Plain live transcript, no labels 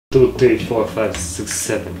2, 3, 4, 5, 6,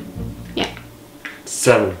 7. Yeah.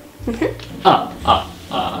 7.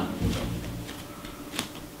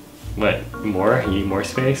 What? More? You need more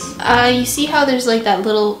space? You see how there's like that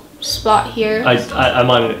little spot here? I'm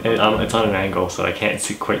on. It's on an angle, so I can't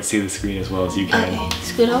quite see the screen as well as you can. Okay,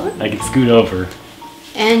 scoot over. I can scoot over.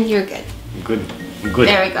 And you're good. Good. Good.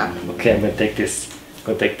 There we go. Okay, I'm gonna take this.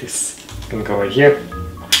 I'm gonna go right here.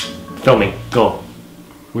 Filming. Go.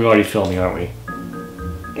 We're already filming, aren't we?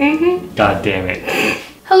 God damn it.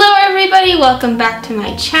 Hello everybody, welcome back to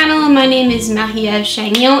my channel. My name is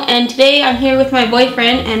Chagnon, and today I'm here with my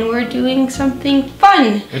boyfriend and we're doing something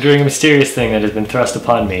fun. We're doing a mysterious thing that has been thrust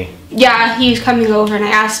upon me. Yeah, he's coming over and I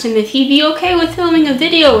asked him if he'd be okay with filming a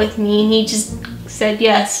video with me, and he just said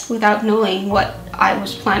yes without knowing what I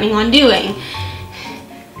was planning on doing.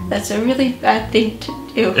 That's a really bad thing to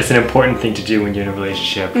do. It's an important thing to do when you're in a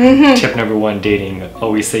relationship. Tip number 1, dating.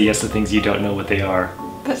 Always say yes to things you don't know what they are.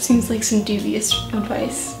 That seems like some dubious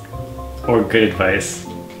advice. Or good advice.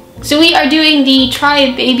 So we are doing the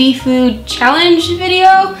Try Baby Food Challenge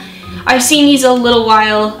video. I've seen these a little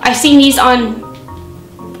while. I've seen these on,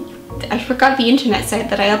 I forgot the internet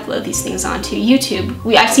site that I upload these things onto,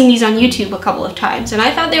 YouTube. I've seen these on YouTube a couple of times and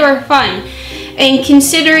I thought they were fun. And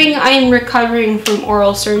considering I'm recovering from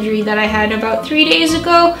oral surgery that I had about 3 days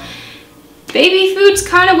ago, baby food's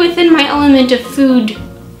kind of within my element of food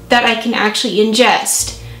that I can actually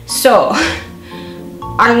ingest. So,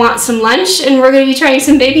 I want some lunch and we're gonna be trying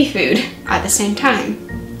some baby food at the same time.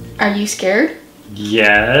 Are you scared?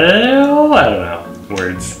 Yeah, I don't know.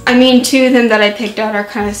 Words. I mean, 2 of them that I picked out are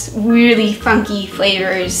kind of really funky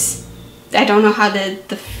flavors. I don't know how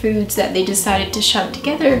the foods that they decided to shove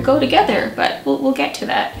together go together, but we'll get to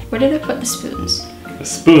that. Where did I put the spoons? The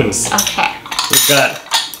spoons. Okay. We've got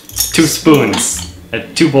 2 spoons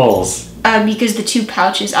at 2 bowls. Because the 2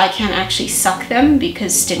 pouches, I can't actually suck them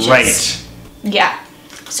because stitches. Right. Yeah.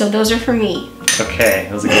 So those are for me. Okay,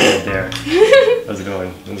 those are going right there. Those are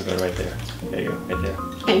going right there. There you go, right there.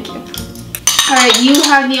 Thank you. Alright, you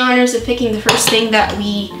have the honors of picking the first thing that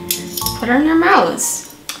we put in our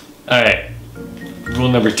mouths. Alright, rule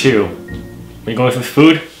number 2. When you're going with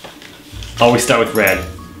food, always start with red.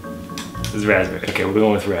 This is raspberry. Okay, we're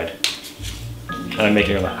going with red. And I'm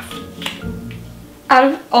making her laugh. Out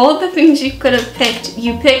of all of the things you could have picked,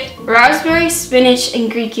 you picked raspberry, spinach, and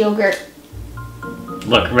Greek yogurt.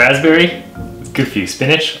 Look, raspberry, it's good for you.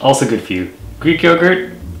 Spinach, also good for you. Greek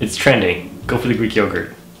yogurt, it's trending. Go for the Greek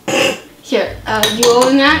yogurt. Here, you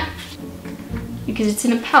open that? Because it's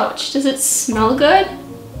in a pouch. Does it smell good?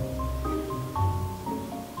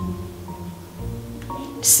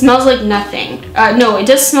 It smells like nothing. No, it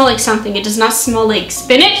does smell like something. It does not smell like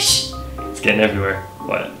spinach. It's getting everywhere.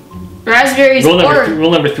 What? Raspberries. Rule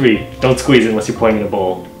number 3. Don't squeeze unless you're pouring in a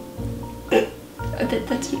bowl.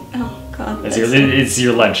 That's oh god. It's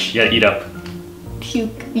your lunch. You gotta eat up.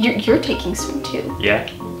 You're taking some too. Yeah.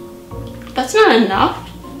 That's not enough.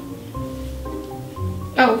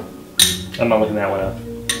 Oh. I'm not looking that one up.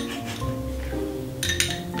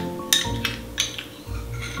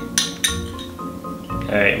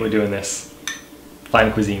 Alright, we're doing this.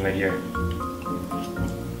 Fine cuisine right here.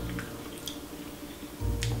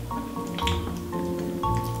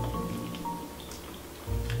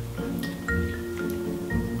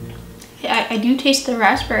 Yeah, I do taste the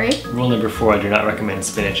raspberry. Rule number 4, I do not recommend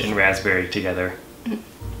spinach and raspberry together.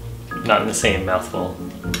 Not in the same mouthful.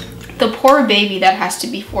 The poor baby that has to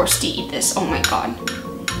be forced to eat this, oh my god.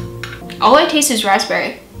 All I taste is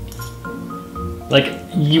raspberry. Like,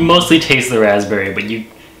 you mostly taste the raspberry,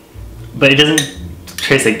 but it doesn't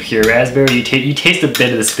taste like pure raspberry. You taste a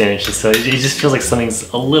bit of the spinach, so it just feels like something's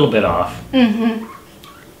a little bit off.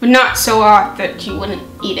 But not so off that you wouldn't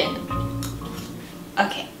eat it.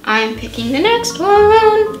 Okay, I'm picking the next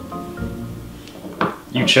one.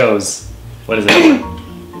 You chose. What is that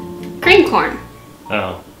one? Cream corn.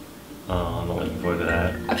 Oh. Oh, I'm not looking forward to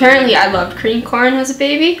that. Apparently I loved cream corn as a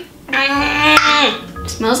baby. It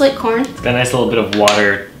smells like corn. It's got a nice little bit of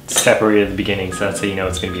water separated at the beginning, so that's how you know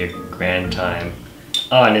it's going to be a grand time.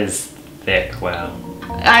 Oh, and it's thick. Wow.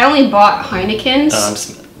 I only bought Heineken's.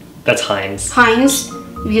 That's Heinz. Heinz,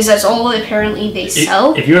 because that's all apparently they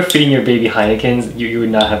sell. If you were feeding your baby Heineken's, you would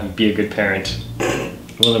not be a good parent.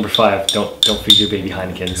 Rule number 5, don't feed your baby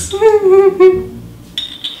Heineken's.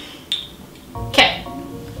 Okay.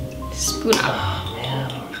 Spoon up. Oh,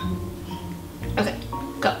 man. Okay,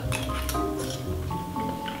 go.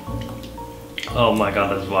 Oh my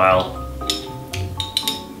god, that's wild.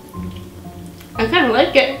 I kind of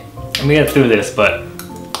like it. I'm gonna get through this, but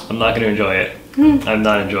I'm not gonna enjoy it. I'm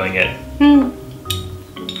not enjoying it.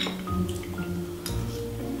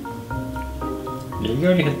 you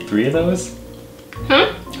already had 3 of those?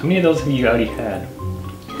 Huh? How many of those have you already had?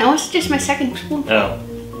 That was just my second spoon. Oh.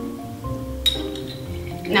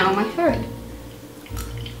 Now my third.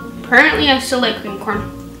 Apparently I still like green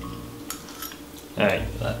corn. Alright,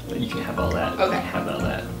 you can have all that. Okay. Have all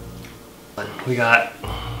that. We got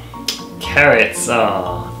carrots.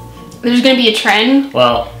 Oh. There's gonna be a trend.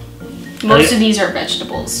 Well, Most of these are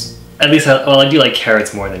vegetables. at least, I do like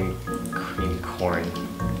carrots more than green corn.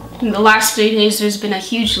 In the last 3 days, there's been a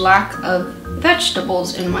huge lack of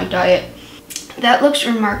vegetables in my diet. That looks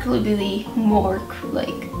remarkably more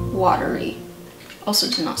like watery. Also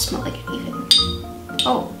does not smell like anything.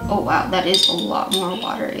 Oh wow, that is a lot more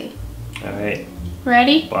watery. Alright.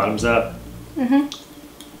 Ready? Bottoms up. Mm-hmm.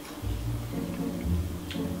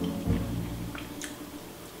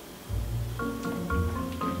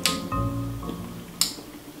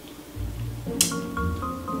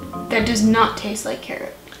 That does not taste like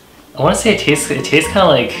carrot. I want to say it tastes kind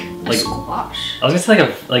of like Squash. I was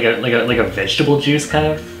gonna say like a vegetable juice kind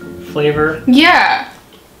of flavor. Yeah.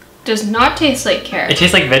 Does not taste like It carrot.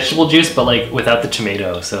 tastes like vegetable juice, but like without the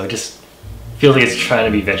tomato. So it just feels like it's trying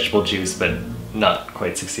to be vegetable juice, but not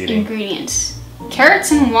quite succeeding. Ingredients.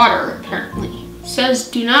 Carrots and water, apparently. Says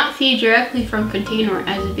do not feed directly from container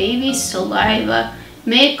as baby's saliva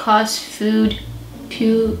may cause food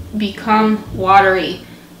to become watery.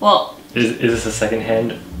 Well, Is this a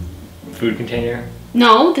secondhand food container?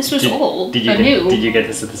 no, this was old. Did I knew. Did you get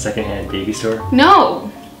this at the secondhand baby store?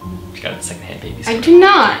 No, You got it at the secondhand baby store. I do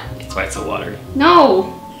not. That's why it's so watery.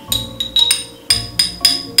 No.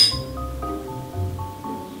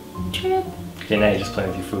 Trip. Okay, now you're just playing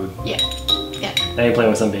with your food. Yeah. Yeah. Now you're playing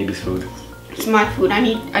with some baby's food. It's my food. I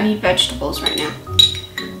need vegetables right now.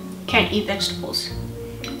 Can't eat vegetables.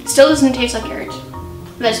 Still doesn't taste like carrots.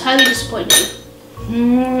 That's highly disappointing.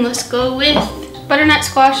 Let's go with butternut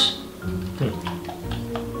squash.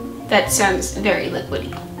 That sounds very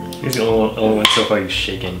liquidy. He's the only one so far you've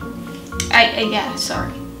shaken. Yeah,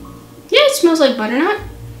 sorry. Yeah, it smells like butternut.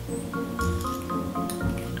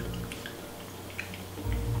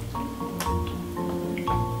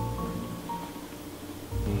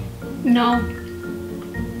 No.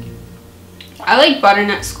 I like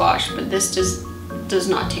butternut squash, but this does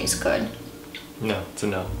not taste good. No, it's a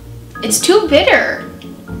no. It's too bitter.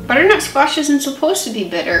 Butternut squash isn't supposed to be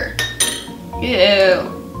bitter.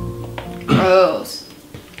 Ew. Gross.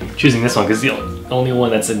 I'm choosing this one because it's the only one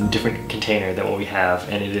that's in a different container than what we have,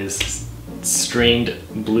 and it is strained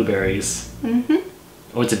blueberries. Mm-hmm.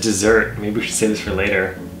 Oh, it's a dessert. Maybe we should save this for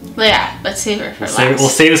later. Well, yeah, let's save it for last. We'll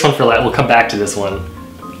save this one for last. We'll come back to this one.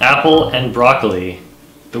 Apple and broccoli.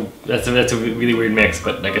 That's a really weird mix,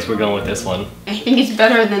 but I guess we're going with this one. I think it's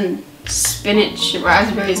better than spinach,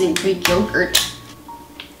 raspberries, and Greek yogurt.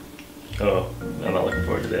 Oh, I'm not looking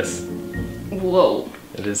forward to this. Whoa.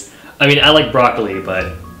 It is. I mean, I like broccoli,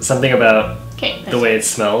 but something about Okay. the way it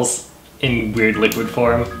smells in weird liquid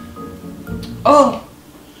form. Oh.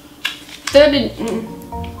 That didn't.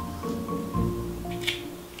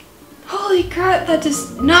 Holy crap! That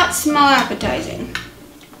does not smell appetizing.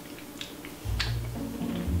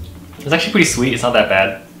 It's actually pretty sweet. It's not that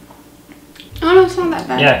bad. Oh no, it's not that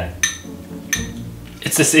bad. Yeah.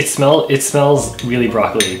 It's just it smells really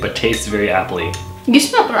broccoli, but tastes very appley. You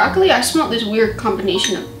smell broccoli? I smell this weird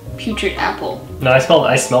combination of putrid apple. No, I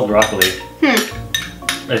smelled broccoli.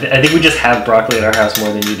 I think we just have broccoli at our house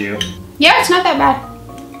more than you do. Yeah, it's not that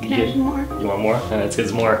bad. Can I You have some more? You want more?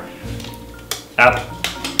 It's more. Apple.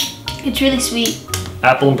 It's really sweet.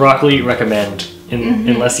 Apple and broccoli recommend,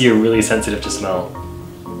 unless you're really sensitive to smell.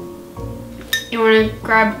 You want to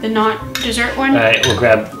grab the not dessert one? Alright, we'll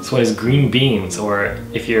grab, this one is green beans, or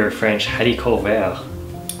if you're French, haricots verts.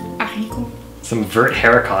 Haricot. Some vert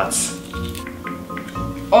haricots.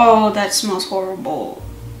 Oh, that smells horrible.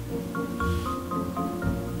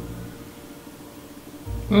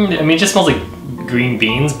 I mean, it just smells like green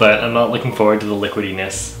beans, but I'm not looking forward to the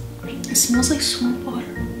liquidiness. It smells like swamp water.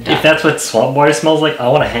 If that's what swamp water smells like, I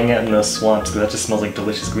want to hang out in those swamps because that just smells like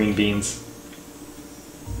delicious green beans.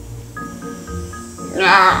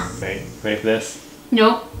 Ah. Right, ready for this?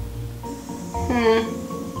 Nope.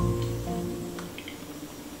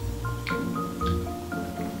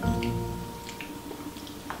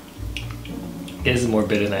 It is more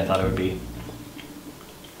bitter than I thought it would be.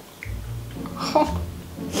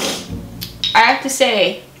 I have to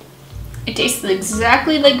say, it tastes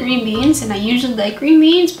exactly like green beans, and I usually like green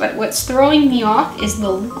beans, but what's throwing me off is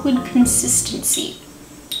the liquid consistency.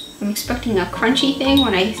 I'm expecting a crunchy thing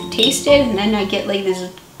when I taste it, and then I get like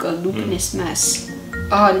this glutinous mess.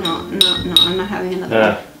 Oh no, I'm not having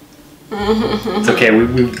another one. It's okay.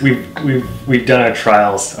 We've done our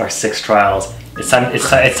trials, our 6 trials, It's time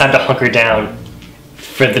to hunker down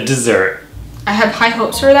for the dessert. I have high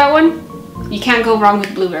hopes for that one. You can't go wrong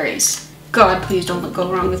with blueberries. God, please don't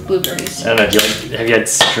go wrong with blueberries. I don't know, have you had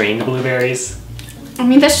strained blueberries? I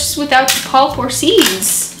mean, that's just without the pulp or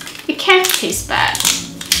seeds. It can't taste bad.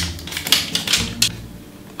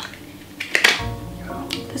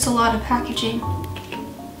 That's a lot of packaging.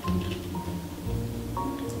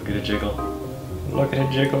 Look at it jiggle. Look at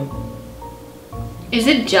it jiggle. Is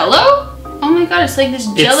it Jello? Oh my god, it's like this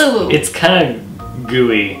Jello. It's kind of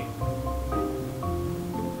gooey.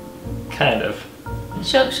 Kind of.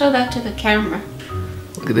 Show that to the camera.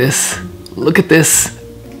 Look at this. Look at this.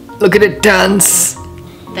 Look at it dance.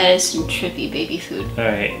 That is some trippy baby food.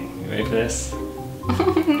 Alright, you ready for this?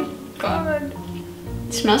 Oh god.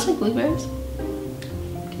 It smells like blueberries.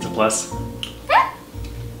 It's a plus.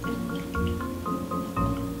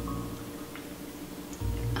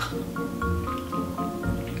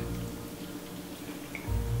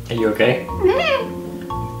 Are you okay? Are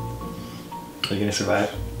you gonna survive?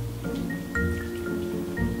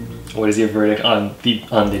 What is your verdict on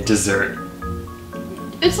the dessert?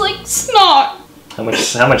 It's like snot. How much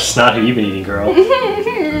snot have you been eating, girl?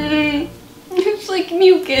 It's like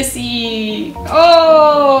mucusy.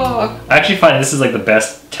 Oh. I actually find this is like the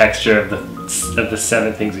best texture of the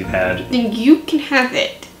 7 things we've had. Then you can have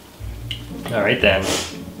it. All right then.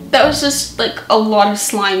 That was just like a lot of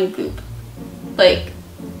slime goop. Like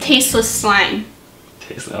tasteless slime.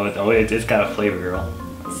 It's got a flavor, girl.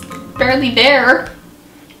 It's barely there.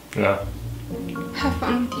 Yeah. Have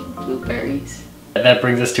fun with your blueberries. That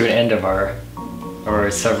brings us to an end of our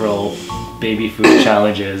several baby food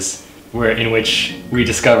challenges, in which we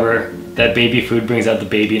discover that baby food brings out the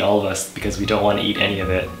baby in all of us because we don't want to eat any of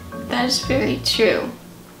it. That is very true.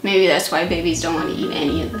 Maybe that's why babies don't want to eat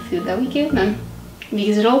any of the food that we give them.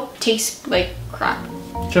 Because it all tastes like crap.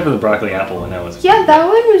 Except for the broccoli apple one, that was... Yeah, that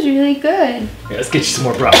one was really good. Yeah, let's get you some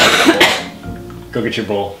more broccoli apple. Go get your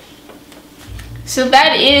bowl. So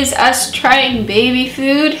that is us trying baby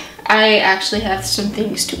food. I actually have some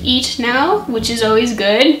things to eat now, which is always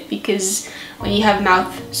good because when you have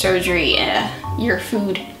mouth surgery, your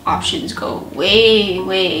food options go way,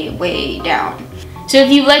 way, way down. So if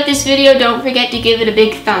you like this video, don't forget to give it a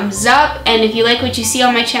big thumbs up. And if you like what you see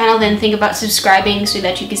on my channel, then think about subscribing so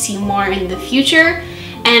that you can see more in the future.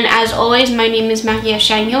 And as always, my name is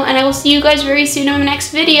Chagnon, and I will see you guys very soon in my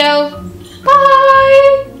next video.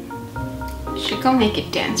 Bye! Should go make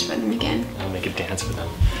it dance for them again. I'll make it dance for them.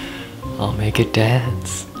 I'll make it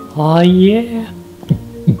dance. Oh yeah.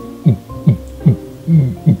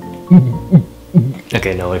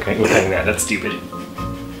 Okay, no, we're cutting that. That's stupid.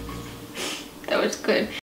 That was good.